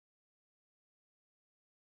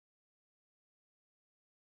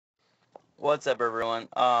What's up, everyone?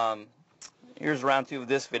 Here's round two of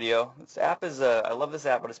this video. This app is, I love this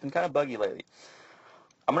app, but it's been kind of buggy lately.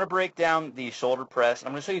 I'm going to break down the shoulder press, and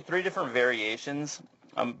I'm going to show you three different variations.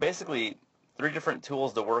 Basically, three different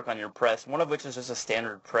tools to work on your press, one of which is just a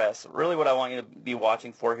standard press. Really what I want you to be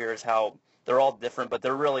watching for here is how they're all different, but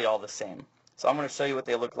they're really all the same. So I'm going to show you what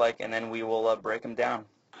they look like, and then we will break them down.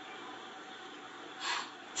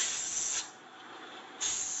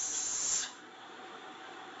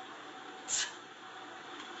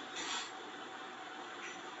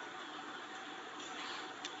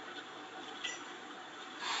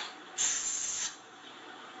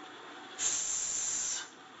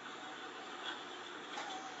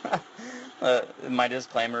 My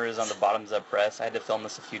disclaimer is on the bottoms up press. I had to film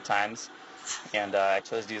this a few times, and I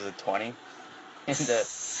chose to use a 20. And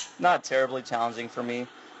not terribly challenging for me,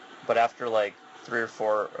 but after like 3 or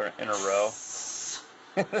 4 in a row, it's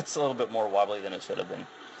a little bit more wobbly than it should have been.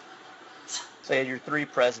 So you had your 3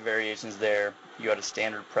 press variations there. You had a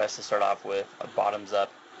standard press to start off with, a bottoms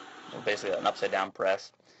up, basically an upside down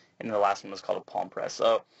press, and then the last one was called a palm press.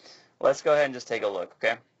 So let's go ahead and just take a look,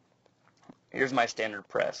 okay? Here's my standard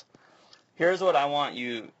press. Here's what I want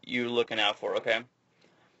you looking out for, okay?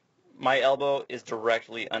 My elbow is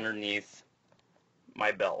directly underneath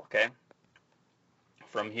my bell, okay?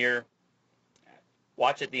 From here,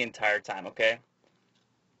 watch it the entire time, okay?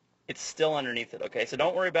 It's still underneath it, okay? So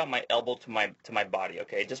don't worry about my elbow to my body,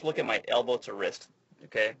 okay? Just look at my elbow to wrist,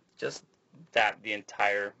 okay? Just that the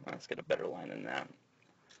entire, let's get a better line than that.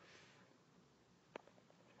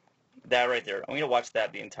 That right there. I'm going to watch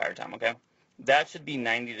that the entire time, okay? That should be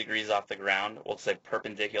 90 degrees off the ground. We'll say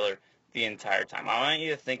perpendicular the entire time. I want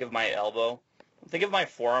you to think of my elbow. Think of my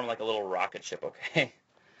forearm like a little rocket ship, okay?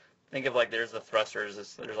 Think of like there's the thrusters,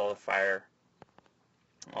 there's all the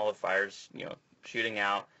fires, you know, shooting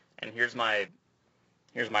out, and here's my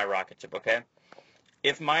rocket ship, okay?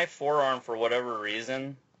 If my forearm, for whatever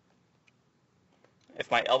reason,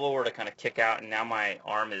 if my elbow were to kind of kick out and now my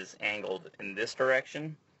arm is angled in this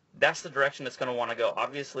direction, that's the direction it's going to want to go.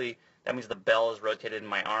 Obviously, that means the bell is rotated in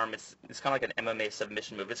my arm. It's kind of like an MMA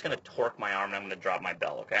submission move. It's going to torque my arm, and I'm going to drop my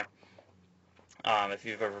bell, okay? If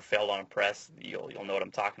you've ever failed on a press, you'll know what I'm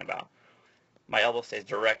talking about. My elbow stays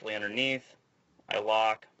directly underneath. I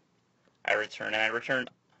lock. I return, and I return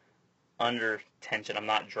under tension. I'm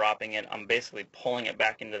not dropping it. I'm basically pulling it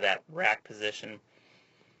back into that rack position,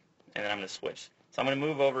 and then I'm going to switch. So I'm going to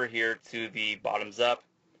move over here to the bottoms up,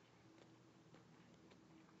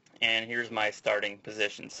 and here's my starting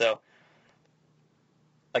position. So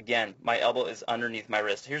again, my elbow is underneath my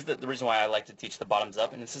wrist. Here's the reason why I like to teach the bottoms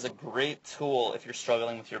up, and this is a great tool if you're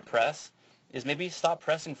struggling with your press, is maybe stop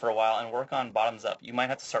pressing for a while and work on bottoms up. You might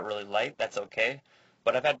have to start really light, that's okay,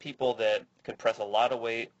 but I've had people that could press a lot of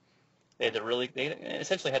weight. They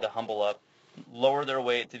essentially had to humble up, lower their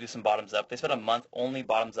weight to do some bottoms up. They spent a month only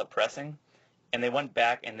bottoms up pressing, and they went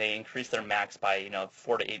back and they increased their max by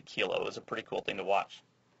 4 to 8 kilos. It was a pretty cool thing to watch.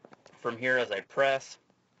 From here, as I press,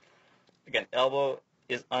 again, elbow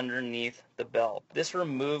is underneath the bell. This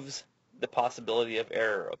removes the possibility of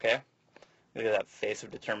error, okay? Look at that face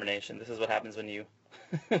of determination. This is what happens when you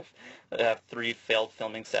have 3 failed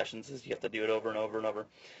filming sessions, is you have to do it over and over and over.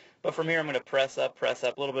 But from here, I'm going to press up,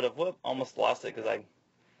 a little bit of whoop, almost lost it because I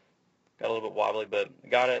got a little bit wobbly, but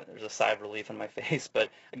got it. There's a sigh of relief on my face. But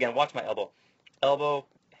again, watch my elbow. Elbow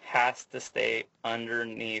has to stay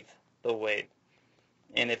underneath the weight.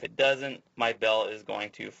 And if it doesn't, my bell is going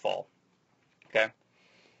to fall, okay?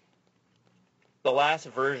 The last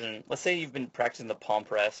version, let's say you've been practicing the palm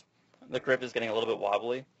press. The grip is getting a little bit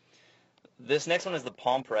wobbly. This next one is the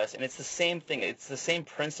palm press, and it's the same thing. It's the same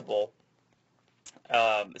principle.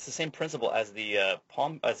 It's the same principle as the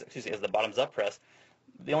as the bottoms up press.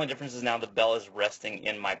 The only difference is now the bell is resting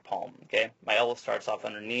in my palm. Okay, my elbow starts off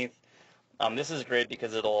underneath. This is great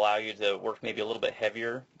because it'll allow you to work maybe a little bit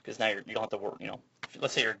heavier, because now you don't have to work.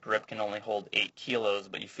 Let's say your grip can only hold 8 kilos,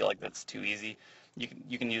 but you feel like that's too easy.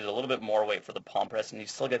 You can use a little bit more weight for the palm press, and you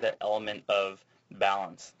still get that element of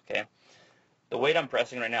balance. Okay, the weight I'm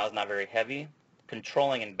pressing right now is not very heavy.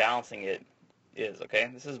 Controlling and balancing it is, okay.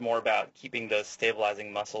 This is more about keeping those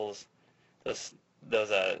stabilizing muscles, those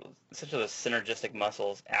essentially those synergistic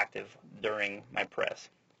muscles active during my press.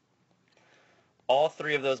 All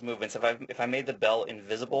 3 of those movements, if I made the bell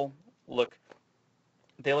invisible,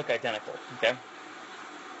 they look identical, okay.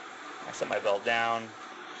 I set my bell down,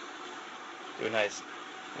 do a nice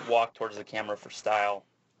walk towards the camera for style,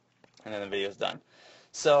 and then the video's done.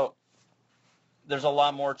 So there's a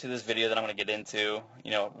lot more to this video that I'm going to get into.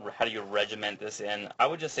 How do you regiment this in? I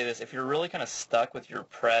would just say this: if you're really kind of stuck with your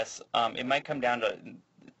press, it might come down to,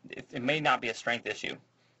 it may not be a strength issue.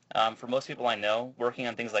 For most people I know, working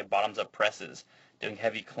on things like bottoms-up presses, doing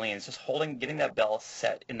heavy cleans, just getting that bell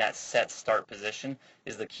set in that set start position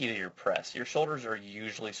is the key to your press. Your shoulders are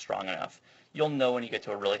usually strong enough. You'll know when you get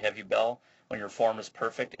to a really heavy bell, when your form is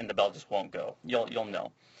perfect and the bell just won't go. You'll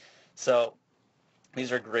know. So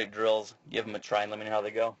these are great drills. Give them a try and let me know how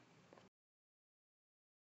they go.